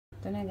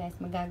Ito na guys,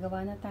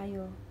 magagawa na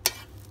tayo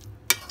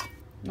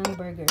ng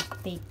burger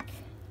steak.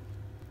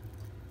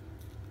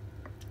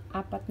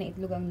 4 na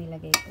itlog ang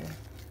nilagay ko.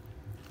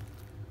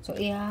 So,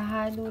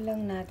 ihahalo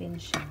lang natin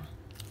siya.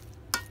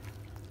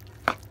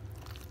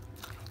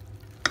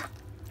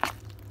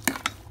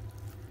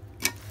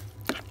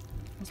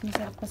 Mas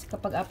masarap kasi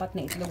kapag 4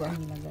 na itlog ang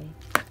nilagay.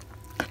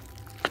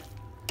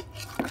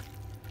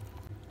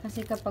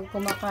 Kasi kapag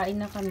kumakain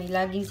na kami,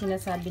 laging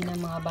sinasabi ng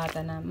mga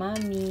bata na,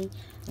 Mami,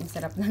 ang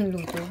sarap ng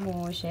luto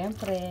mo.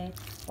 Siyempre,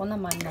 ako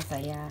naman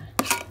masaya.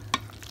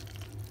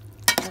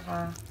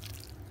 Saka,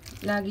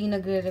 laging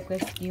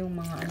nagre-request yung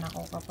mga anak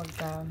ko kapag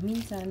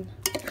minsan,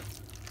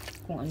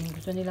 kung anong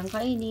gusto nilang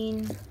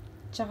kainin.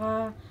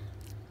 Tsaka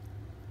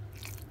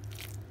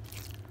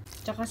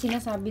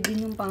sinasabi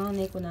din yung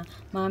panganay ko na,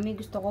 Mami,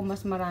 gusto ko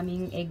mas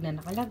maraming egg na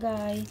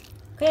nakalagay.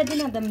 Kaya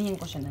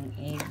dinadamihan ko siya ng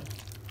egg.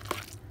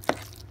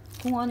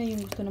 Kung ano yung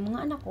gusto ng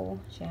mga anak ko,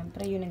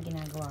 syempre yun ang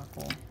ginagawa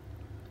ko.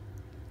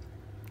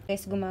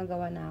 Guys,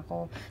 gumagawa na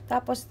ako.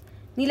 Tapos,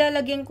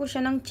 nilalagyan ko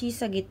siya ng cheese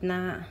sa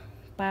gitna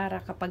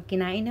para kapag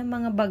kinain ng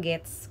mga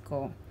bagets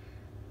ko,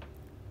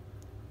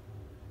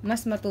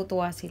 mas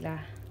matutuwa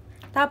sila.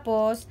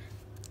 Tapos,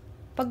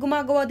 pag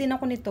gumagawa din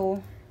ako nito,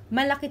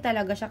 malaki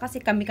talaga siya kasi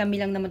kami-kami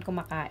lang naman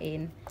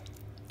kumakain.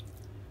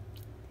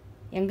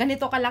 Yan,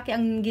 ganito kalaki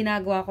ang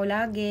ginagawa ko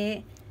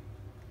lagi.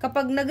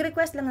 Kapag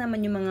nag-request lang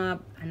naman yung mga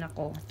anak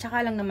ko,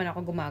 tsaka lang naman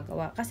ako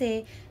gumagawa.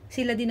 Kasi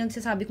sila din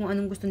nagsasabi kung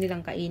anong gusto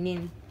nilang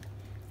kainin.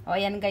 O,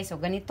 ayan guys. So,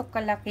 ganito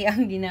kalaki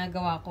ang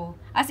ginagawa ko.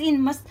 As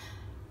in, mas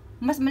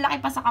malaki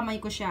pa sa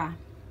kamay ko siya.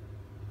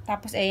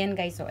 Tapos, ayan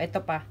guys. So,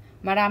 eto pa.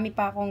 Marami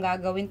pa akong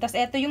gagawin. Tapos,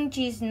 eto yung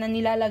cheese na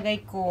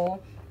nilalagay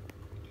ko.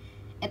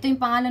 Eto yung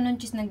pangalan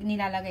ng cheese na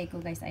nilalagay ko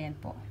guys. Ayan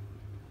po.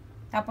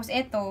 Tapos,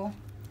 eto.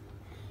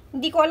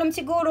 Hindi ko alam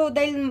siguro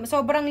dahil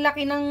sobrang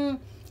laki ng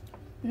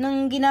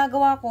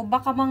ginagawa ko,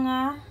 baka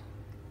mga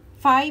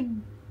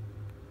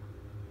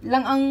 5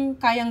 lang ang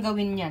kayang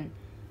gawin yan.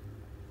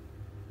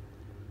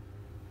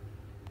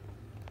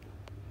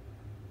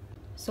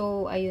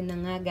 So, ayun na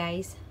nga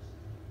guys.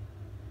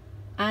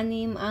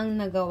 6 ang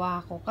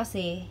nagawa ko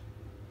kasi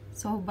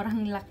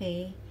sobrang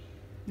laki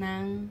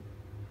ng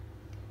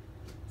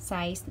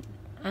size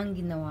ang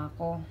ginawa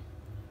ko.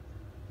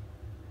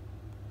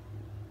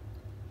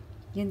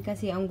 Yan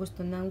kasi ang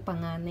gusto ng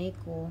panganay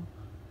ko.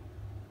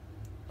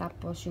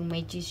 Tapos, yung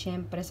may cheese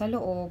syempre sa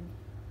loob.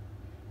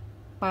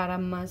 Para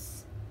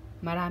mas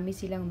marami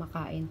silang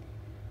makain.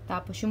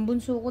 Tapos, yung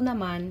bunso ko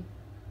naman,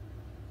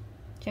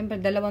 syempre,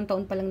 2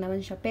 taon pa lang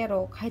naman siya.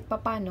 Pero, kahit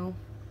papano,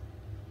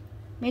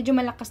 medyo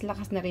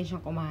malakas-lakas na rin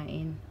siyang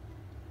kumain.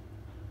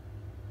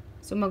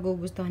 So,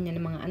 magugustuhan niya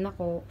ng mga anak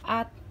ko.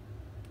 At,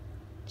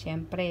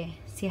 syempre,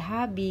 si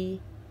Habi,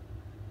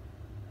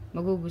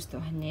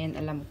 magugustuhan niya yan.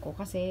 Alam ko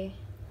kasi,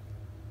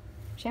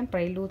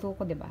 syempre, luto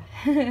ko, diba?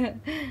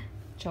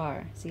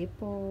 Char. Sige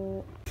po.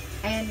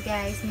 Ayan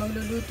guys,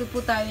 magluluto po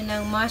tayo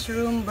ng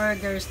mushroom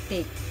burger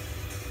steak.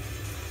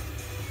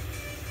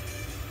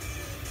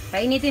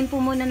 Painitin po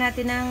muna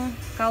natin ng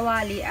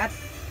kawali at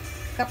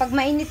kapag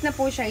mainit na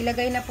po siya,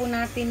 ilagay na po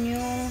natin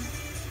yung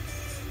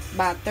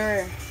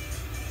butter.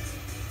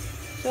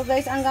 So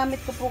guys, ang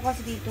gamit ko po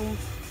kasi dito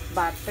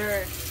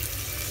butter.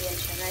 Ayan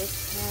siya guys.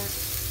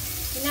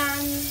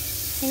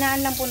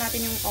 Hinaan lang po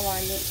natin yung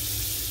kawali.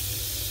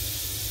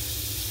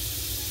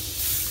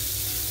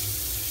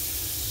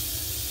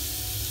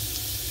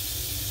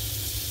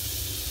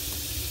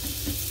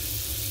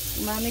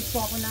 Gumamit po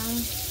ako ng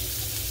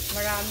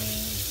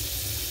maraming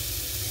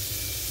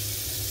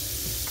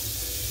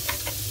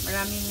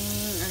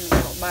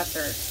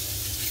butter.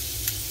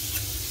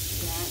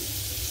 Yan.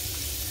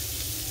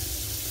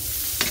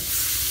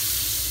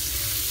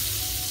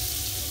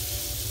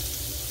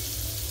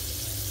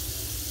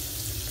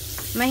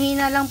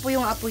 Mahina lang po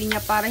yung apoy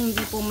niya para hindi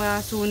po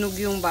masunog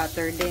yung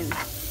butter din.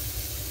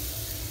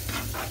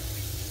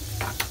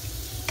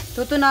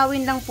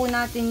 Tutunawin lang po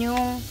natin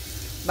yung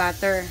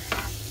butter.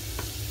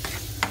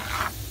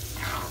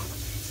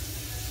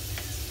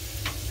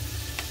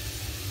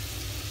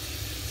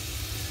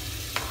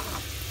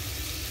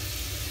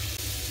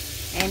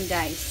 And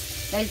guys,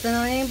 dahil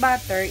tunaw na yung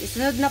butter,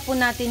 isunod na po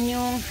natin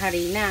yung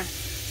harina.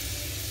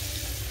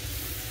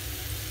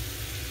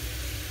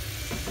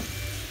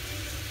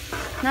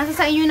 Nasa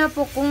sa inyo na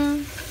po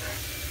kung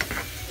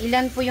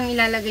ilan po yung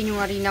ilalagay yung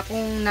harina.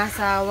 Kung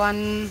nasa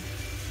 1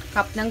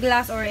 cup ng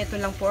glass or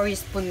ito lang po or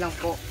spoon lang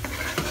po.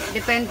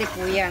 Depende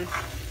po yan.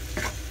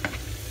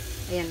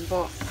 Ayan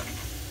po.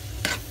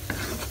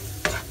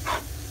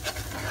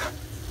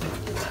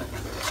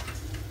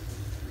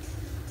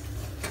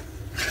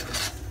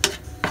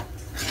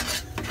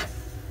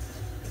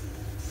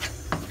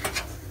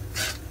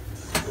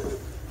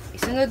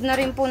 Sunod na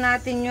rin po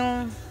natin yung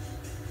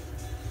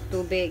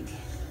tubig.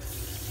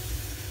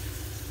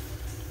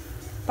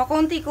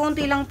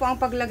 Pakunti-kunti lang po ang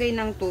paglagay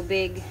ng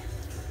tubig.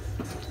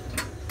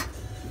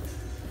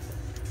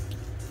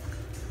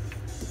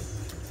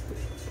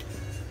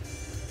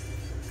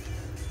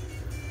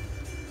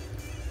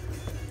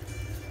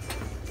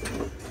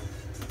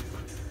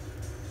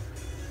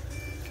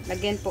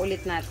 Lagyan po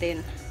ulit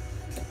natin.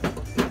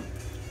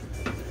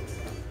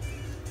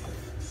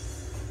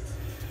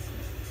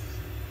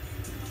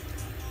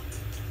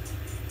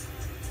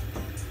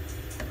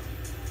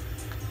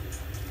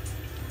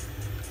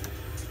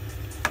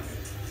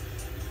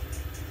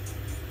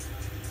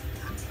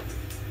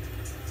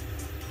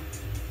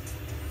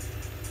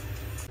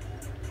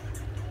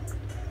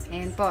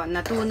 Ayan po,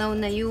 natunaw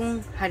na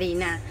yung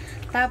harina.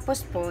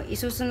 Tapos po,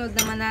 isusunod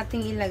naman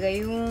natin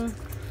ilagay yung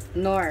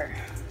nor.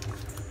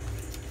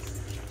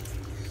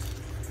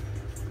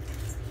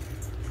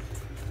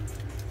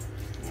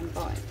 Ayan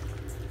po.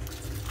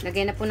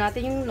 Lagay na po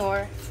natin yung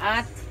nor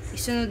at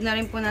isunod na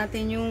rin po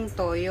natin yung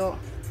toyo.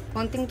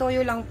 Konting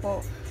toyo lang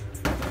po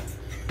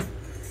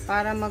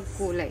para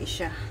magkulay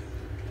siya.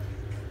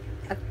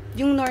 At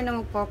yung nor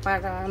naman po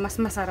para mas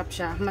masarap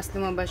siya, mas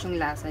lumabas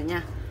yung lasa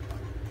niya.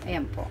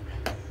 Ayan po.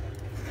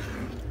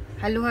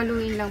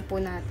 Halu-haluin lang po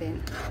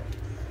natin.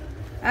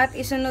 At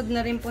isunod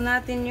na rin po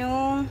natin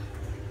yung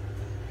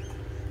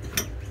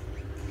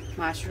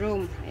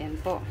mushroom. Ayan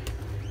po.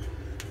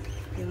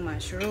 Yung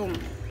mushroom.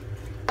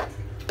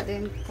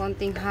 Then,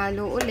 konting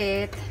halo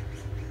ulit.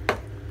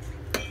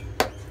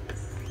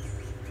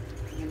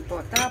 Ayan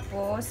po.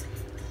 Tapos,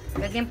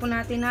 lagyan po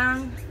natin ng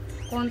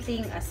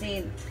konting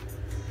asin.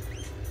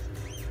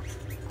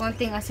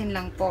 Konting asin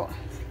lang po.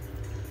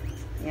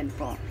 Ayan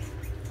po.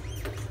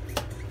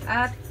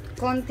 At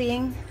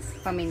konting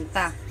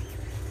paminta.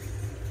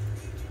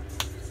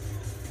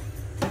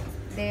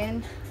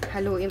 Then,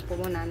 haluin po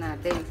muna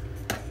natin.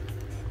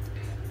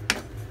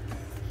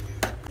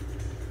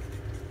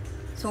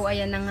 So,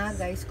 ayan na nga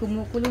guys.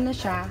 Kumukulo na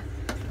siya.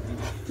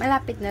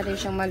 Malapit na rin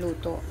siyang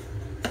maluto.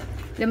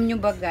 Alam nyo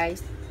ba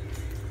guys,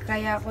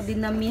 kaya ako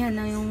dinamihan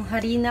na yung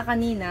harina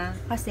kanina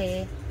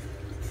kasi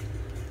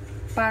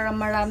para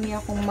marami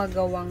akong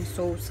magawang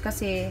sauce.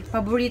 Kasi,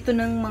 paborito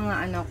ng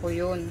mga anak ko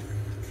yun.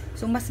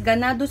 So, mas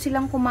ganado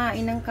silang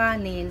kumain ng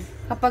kanin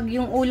kapag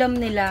yung ulam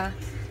nila,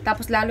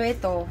 tapos lalo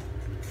ito,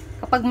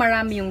 kapag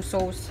marami yung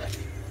sauce.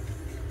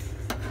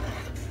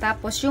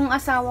 Tapos, yung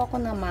asawa ko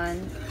naman,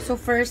 so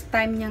first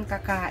time niyang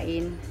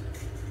kakain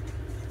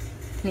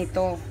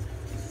nito.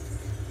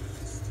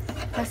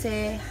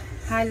 Kasi,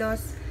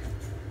 halos,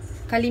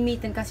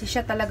 kalimitan kasi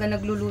siya talaga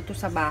nagluluto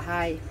sa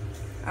bahay.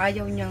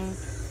 Ayaw niyang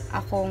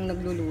akong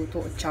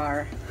nagluluto,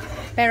 char.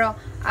 Pero,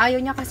 ayaw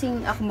niya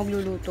kasing ako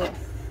magluluto.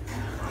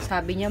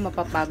 Sabi niya,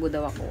 mapapagod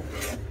daw ako.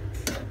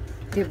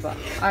 Diba?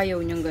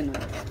 Ayaw niyang ganun.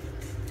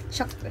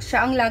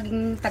 Siya ang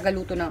laging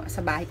tagaluto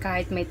sa bahay.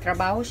 Kahit may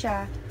trabaho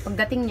siya,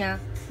 pagdating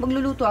niya,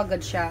 magluluto agad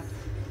siya.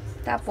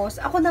 Tapos,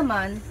 ako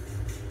naman,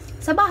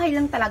 sa bahay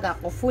lang talaga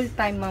ako.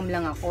 Full-time mom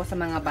lang ako sa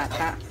mga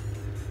bata.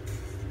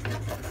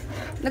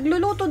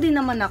 Nagluluto din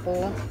naman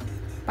ako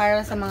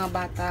para sa mga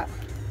bata.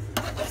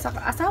 Sa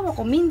asawa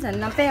ko, minsan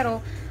lang.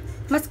 Pero,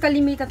 mas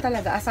kalimitan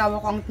talaga, asawa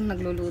ko ang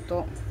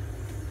nagluluto.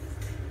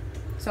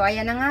 So,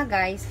 ayan na nga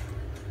guys.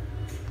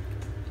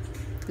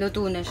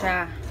 Luto na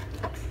siya.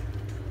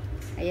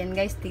 Ayan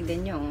guys,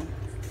 tignan nyo.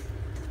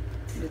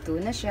 Luto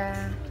na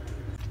siya.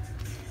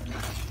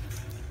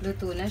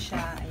 Luto na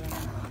siya.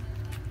 Ayan.